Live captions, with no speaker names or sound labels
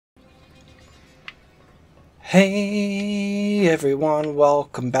Hey everyone,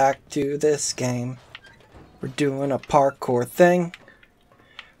 welcome back to this game. We're doing a parkour thing.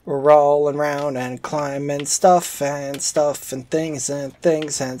 We're rolling around and climbing stuff and things and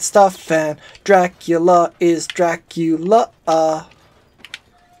things and stuff, and Dracula is Dracula.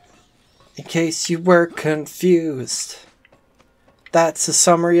 In case you were confused. That's a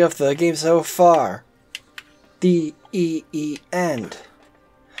summary of the game so far. The end.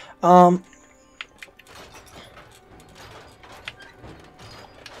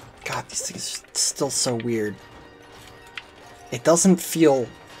 God, these things are still so weird. It doesn't feel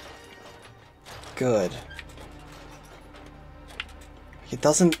good. It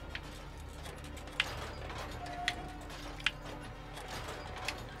doesn't...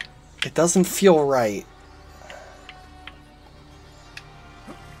 It doesn't feel right.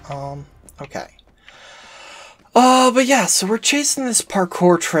 Okay. But yeah, so we're chasing this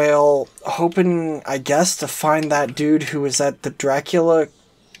parkour trail, hoping, I guess, to find that dude who was at the Dracula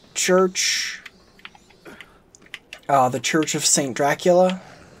church. The Church of Saint Dracula.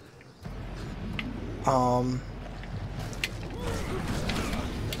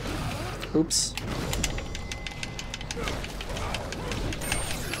 Oops.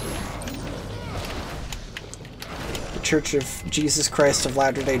 The Church of Jesus Christ of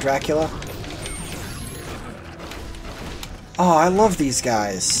Latter-day Dracula. Oh, I love these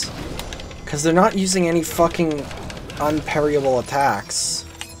guys. Because they're not using any fucking unparryable attacks.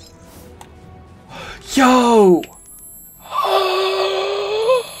 Yo!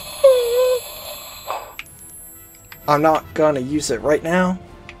 I'm not gonna use it right now.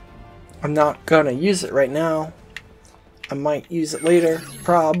 I'm not gonna use it right now. I might use it later,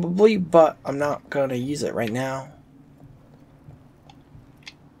 probably, but I'm not gonna use it right now.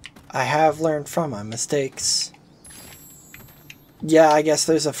 I have learned from my mistakes. Yeah, I guess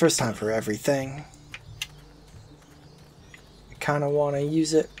there's a first time for everything. I kinda wanna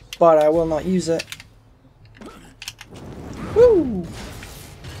use it, but I will not use it. Woo!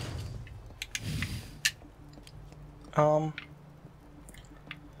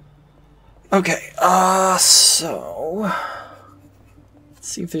 Okay, so... Let's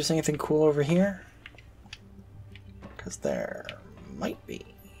see if there's anything cool over here. Because there might be.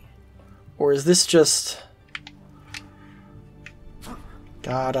 Or is this just...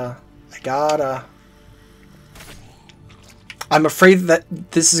 I gotta... I'm afraid that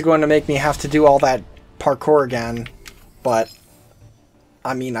this is going to make me have to do all that parkour again. But,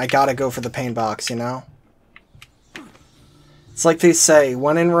 I mean, I gotta go for the pain box, you know? It's like they say,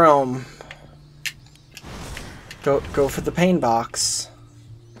 when in Rome, go for the pain box.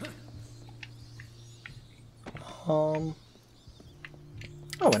 Oh,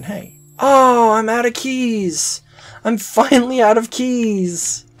 and hey. Oh, I'm out of keys! I'm finally out of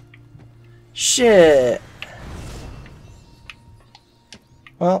keys! Shit.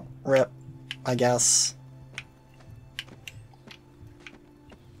 Well, rip, I guess.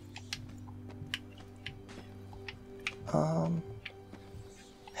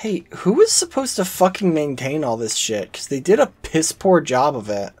 Hey, who was supposed to fucking maintain all this shit? Because they did a piss poor job of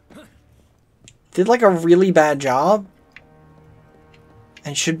it. Did like a really bad job.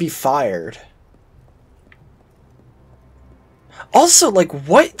 And should be fired. Also, like,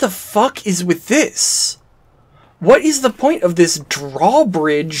 what the fuck is with this? What is the point of this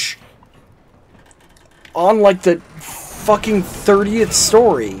drawbridge on, like, the fucking 30th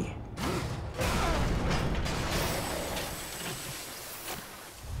story?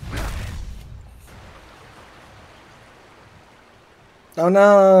 Oh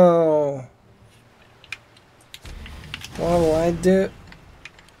no! What'll I do?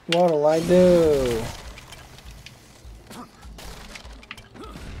 What'll I do?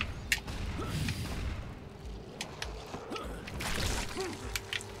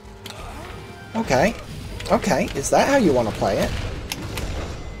 Okay. Okay, is that how you want to play it?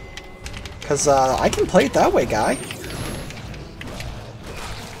 Because, I can play it that way, guy.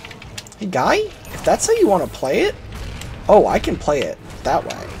 Hey, guy? If that's how you want to play it... Oh, I can play it that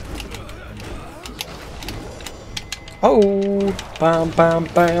way. Oh! Bam, bam,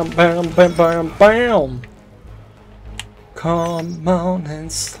 bam, bam, bam, bam, bam! Come on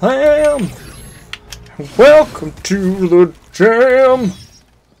and slam! Welcome to the jam!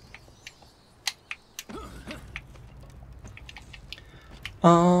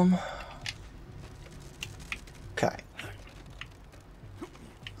 Okay.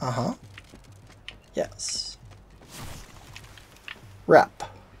 Uh-huh. Yes. Rep.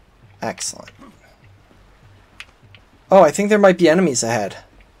 Excellent. Oh, I think there might be enemies ahead.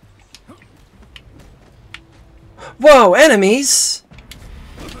 Whoa, enemies!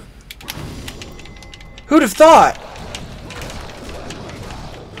 Who'd have thought?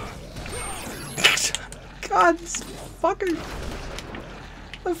 God, this fucker.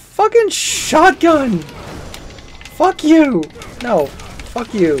 The fucking shotgun. Fuck you. No,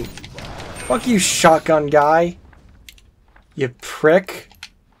 fuck you. Fuck you, shotgun guy. You prick.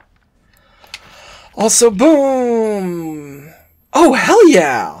 Also, boom. Oh, hell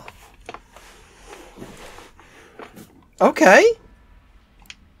yeah. Okay.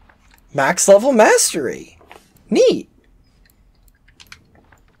 Max level mastery. Neat.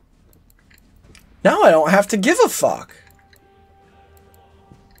 Now I don't have to give a fuck.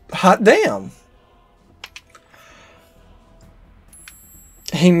 Hot damn.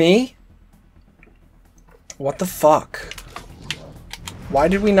 Hey, me? What the fuck? Why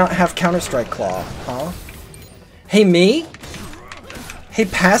did we not have Counter-Strike Claw, huh? Hey, me? Hey,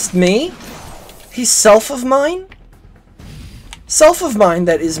 past me? Hey, self of mine? Self of mine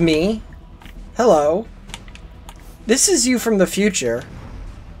that is me. Hello. This is you from the future.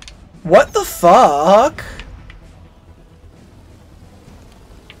 What the fuck?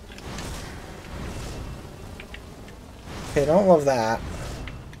 Okay, don't love that.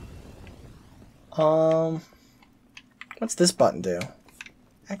 What's this button do?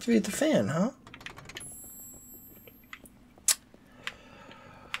 Activate the fan, huh?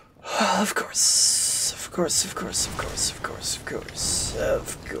 Of course. Of course, of course, of course, of course, of course.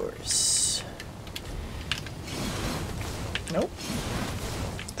 Of course. Nope.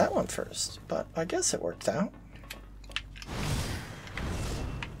 That one first, but I guess it worked out.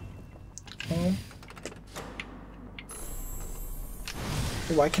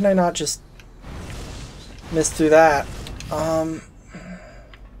 Why can I not just miss through that?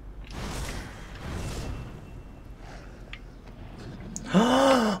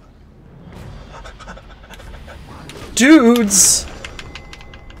 Dudes!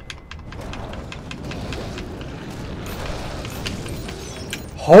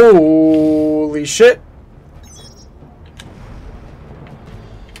 Holy shit!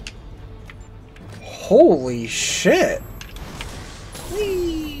 Holy shit!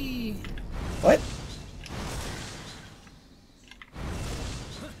 Whee! What?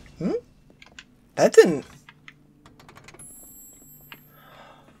 That didn't...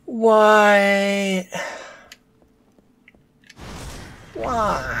 Why?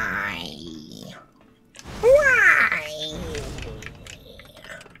 Why? Why?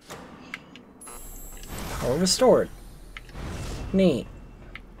 Power restored. Neat.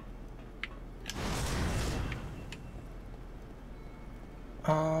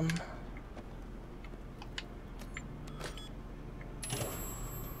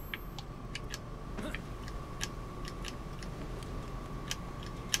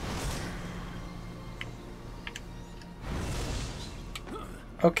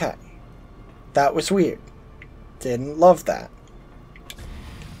 Okay. That was weird. Didn't love that.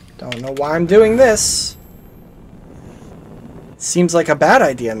 Don't know why I'm doing this. Seems like a bad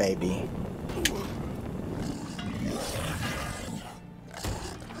idea, maybe.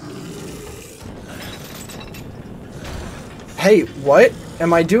 Hey, what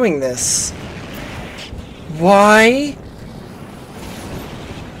am I doing this? Why?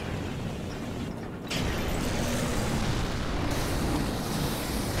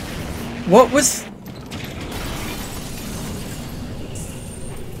 What was...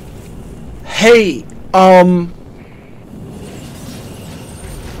 Hey,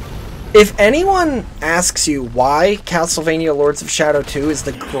 if anyone asks you why Castlevania Lords of Shadow 2 is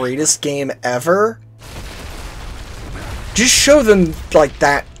the greatest game ever, just show them, like,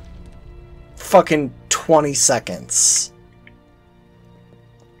 that fucking 20 seconds.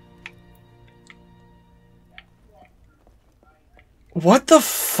 What the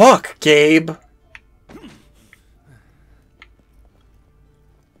fuck, Gabe?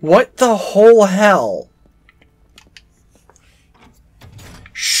 What the whole hell?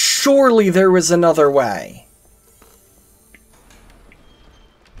 Surely there was another way.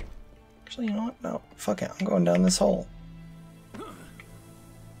 Actually, you know what? No, fuck it. I'm going down this hole.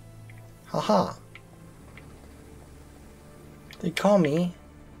 Haha. They call me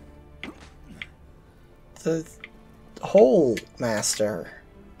the Hole Master.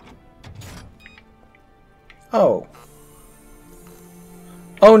 Oh.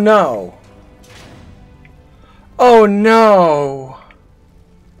 Oh no. Oh no.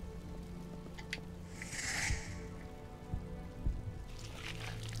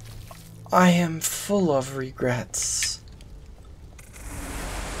 I am full of regrets.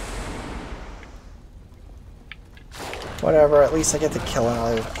 Whatever, at least I get to kill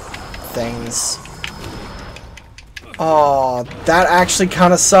other things. Oh, that actually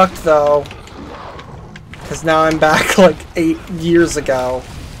kind of sucked, though. Because now I'm back like 8 years ago.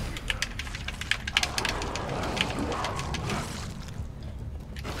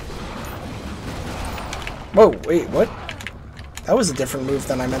 Whoa, wait, what? That was a different move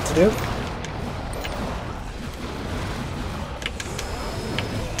than I meant to do.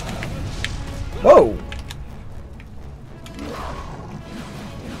 Whoa!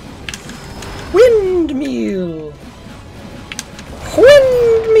 Windmill!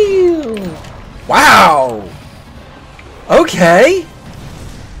 Windmill! Wow! Okay!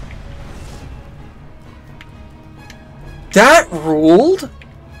 That ruled?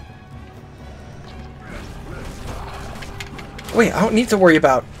 Wait, I don't need to worry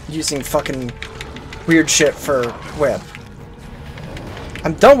about using fucking weird shit for whip.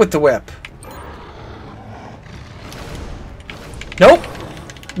 I'm done with the whip. Nope.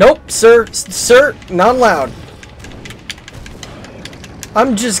 Nope, sir. Sir, not allowed.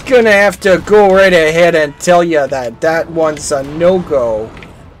 I'm just gonna have to go right ahead and tell you that that one's a no-go.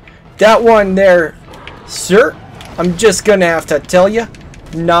 That one there, sir, I'm just gonna have to tell you,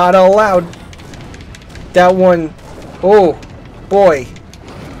 not allowed. That one, oh, boy.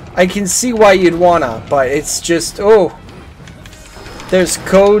 I can see why you'd wanna, but it's just, oh. There's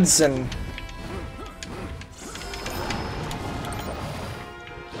codes and...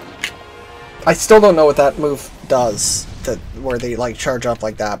 I still don't know what that move does, where they like charge up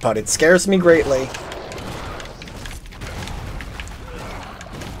like that, but it scares me greatly.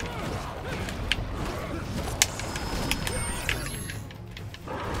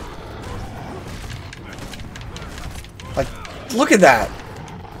 Like, look at that!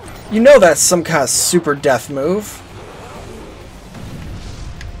 You know that's some kind of super death move.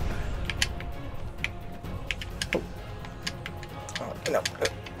 Oh, no.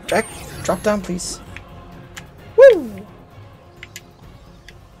 Jack, drop down, please. Woo!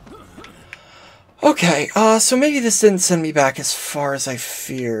 Okay, so maybe this didn't send me back as far as I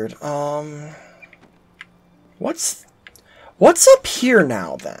feared. What's up here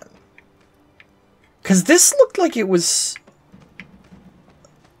now, then? Because this looked like it was...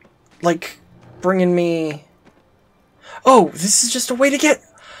 like, bringing me... Oh, this is just a way to get...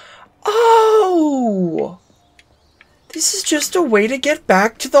 Oh! This is just a way to get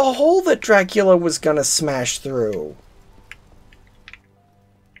back to the hole that Dracula was gonna smash through.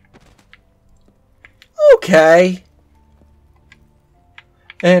 Okay.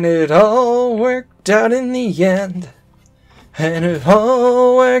 And it all worked out in the end. And it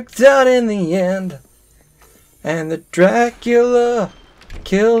all worked out in the end. And the Dracula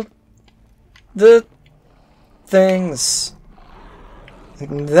killed the things.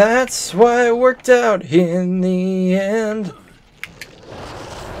 And that's why it worked out in the end.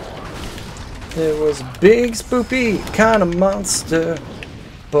 It was a big spoopy kind of monster,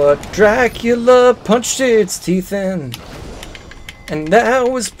 but Dracula punched its teeth in. And that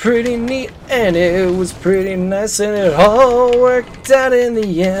was pretty neat, and it was pretty nice, and it all worked out in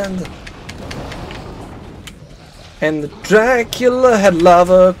the end. And the Dracula had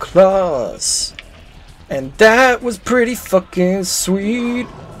lava claws. And that was pretty fucking sweet.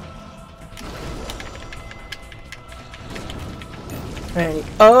 And he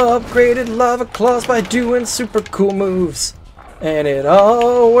upgraded lava claws by doing super cool moves. And it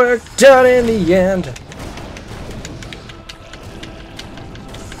all worked out in the end.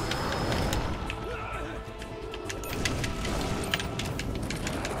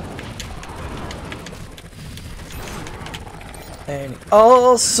 And he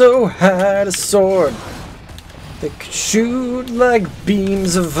also had a sword that could shoot like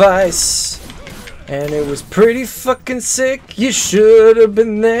beams of ice. And it was pretty fucking sick. You should have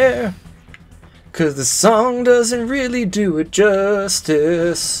been there. 'Cause the song doesn't really do it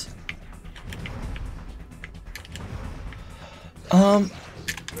justice. Whoa,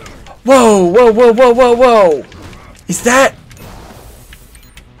 whoa, whoa, whoa, whoa, whoa. Is that...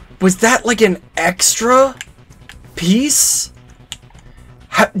 was that like an extra piece?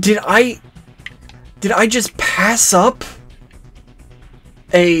 Did I just pass up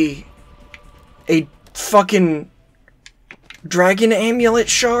a fucking dragon amulet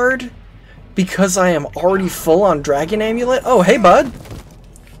shard because I am already full on dragon amulet? Oh, hey, bud.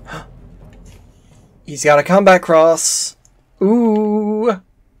 He's got a combat cross. Ooh.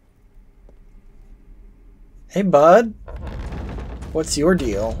 Hey, bud. What's your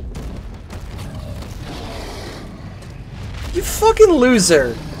deal? You fucking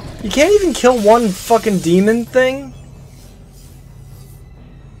loser. You can't even kill one fucking demon thing?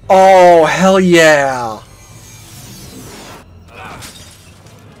 Oh, hell yeah.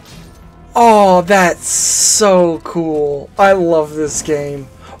 Oh, that's so cool. I love this game.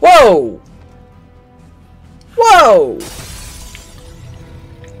 Whoa! Whoa!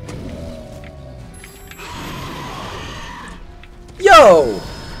 Yo!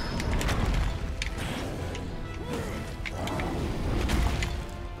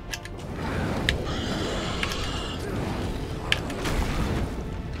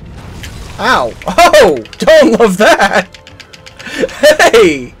 Ow! Oh! Don't love that!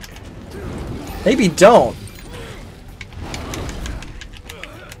 Hey! Maybe don't.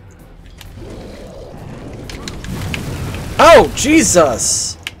 Oh,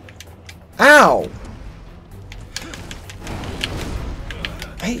 Jesus! Ow!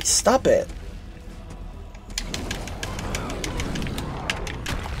 Hey, stop it.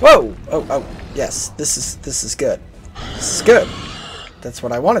 Whoa! Oh, oh, yes. This is good. This is good. That's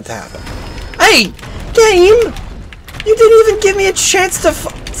what I wanted to happen. Hey! Game! You didn't even give me a chance to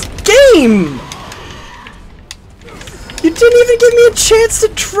Game! You didn't even give me a chance to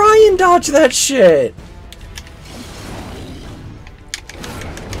try and dodge that shit!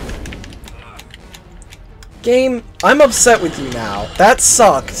 Game, I'm upset with you now. That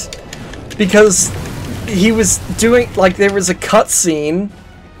sucked. Because he was doing, like, there was a cutscene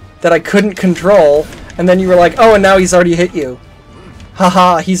that I couldn't control, and then you were like, oh, and now he's already hit you.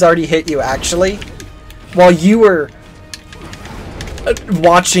 Haha, he's already hit you, actually. While you were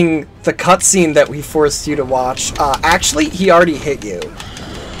watching the cutscene that we forced you to watch, actually, he already hit you.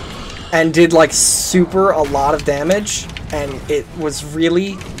 And did, like, a lot of damage, and it was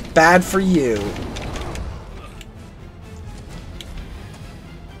really bad for you.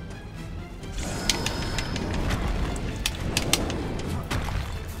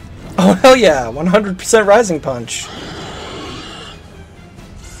 Oh, hell yeah, 100% Rising Punch.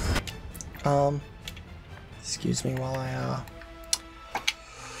 Excuse me while I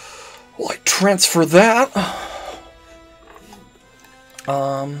transfer that.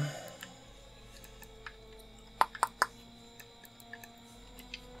 Why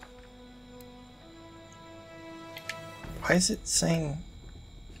is it saying?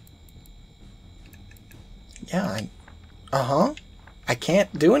 Yeah, I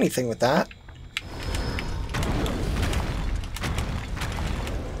can't do anything with that.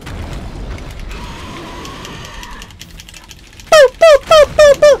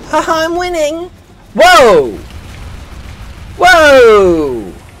 Haha, I'm winning! Whoa!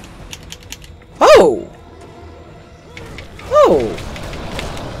 Whoa! Oh! Oh!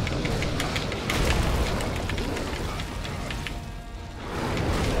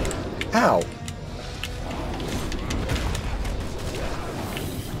 Ow.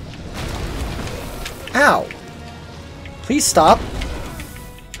 Ow. Please stop.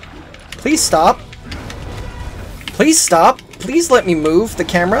 Please stop. Please stop. Please let me move the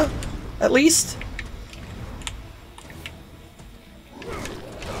camera, at least.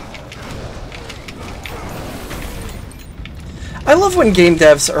 I love when game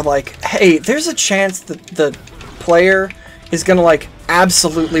devs are like, hey, there's a chance that the player is gonna, like,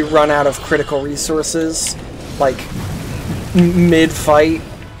 absolutely run out of critical resources, like, mid-fight.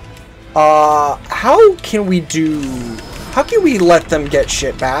 How can we let them get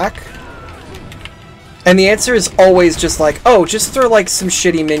shit back? And the answer is always just like, oh, just throw, like, some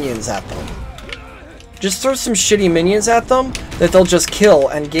shitty minions at them. Just throw some shitty minions at them that they'll just kill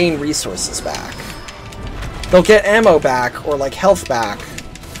and gain resources back. They'll get ammo back, or, like, health back,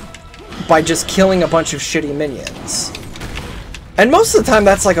 by just killing a bunch of shitty minions. And most of the time,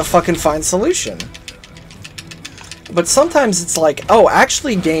 that's, like, a fucking fine solution. But sometimes it's like, oh,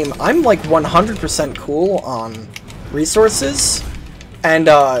 actually, game, I'm, like, 100% cool on resources, and,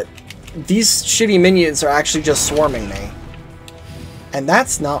 these shitty minions are actually just swarming me. And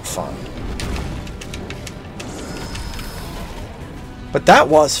that's not fun. But that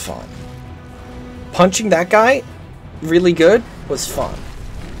was fun. Punching that guy really good was fun.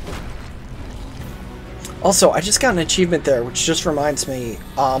 Also, I just got an achievement there, which just reminds me,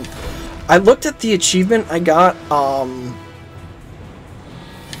 I looked at the achievement I got,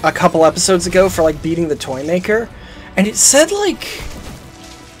 a couple episodes ago for, like, beating the Toy Maker, and it said, like,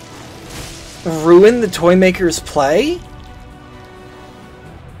 ruin the Toy Maker's play?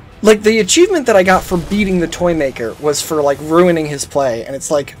 Like, the achievement that I got for beating the Toy Maker was for, like, ruining his play, and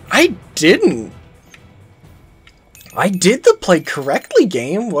it's like, I didn't. I did the play correctly,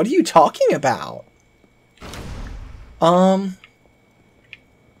 game. What are you talking about? And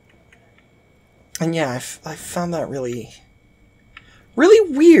yeah, I found that really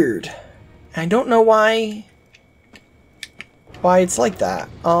weird. I don't know why it's like that.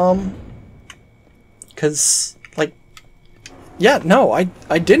 Cause, like, yeah, no, I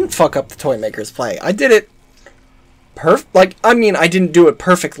didn't fuck up the Toy Maker's play. I did it like, I mean, I didn't do it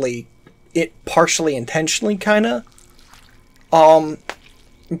perfectly it partially intentionally, kinda.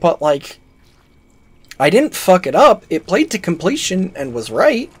 But, like, I didn't fuck it up. It played to completion and was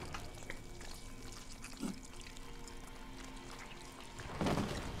right.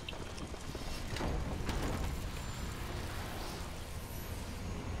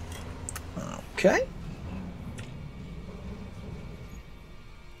 Okay.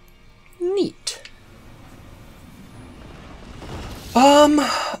 Neat.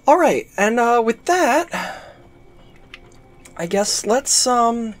 Alright, and, with that, I guess let's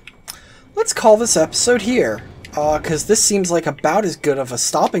call this episode here. Cause this seems like about as good of a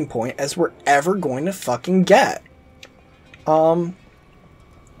stopping point as we're ever going to fucking get.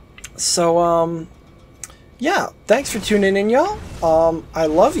 Yeah, thanks for tuning in, y'all. I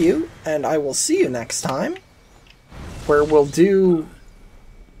love you, and I will see you next time, where we'll do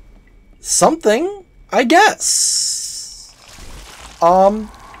something, I guess. Oh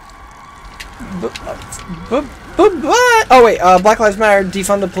wait, Black Lives Matter,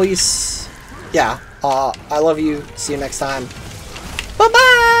 defund the police. Yeah, I love you. See you next time.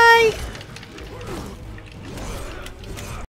 Bye-bye!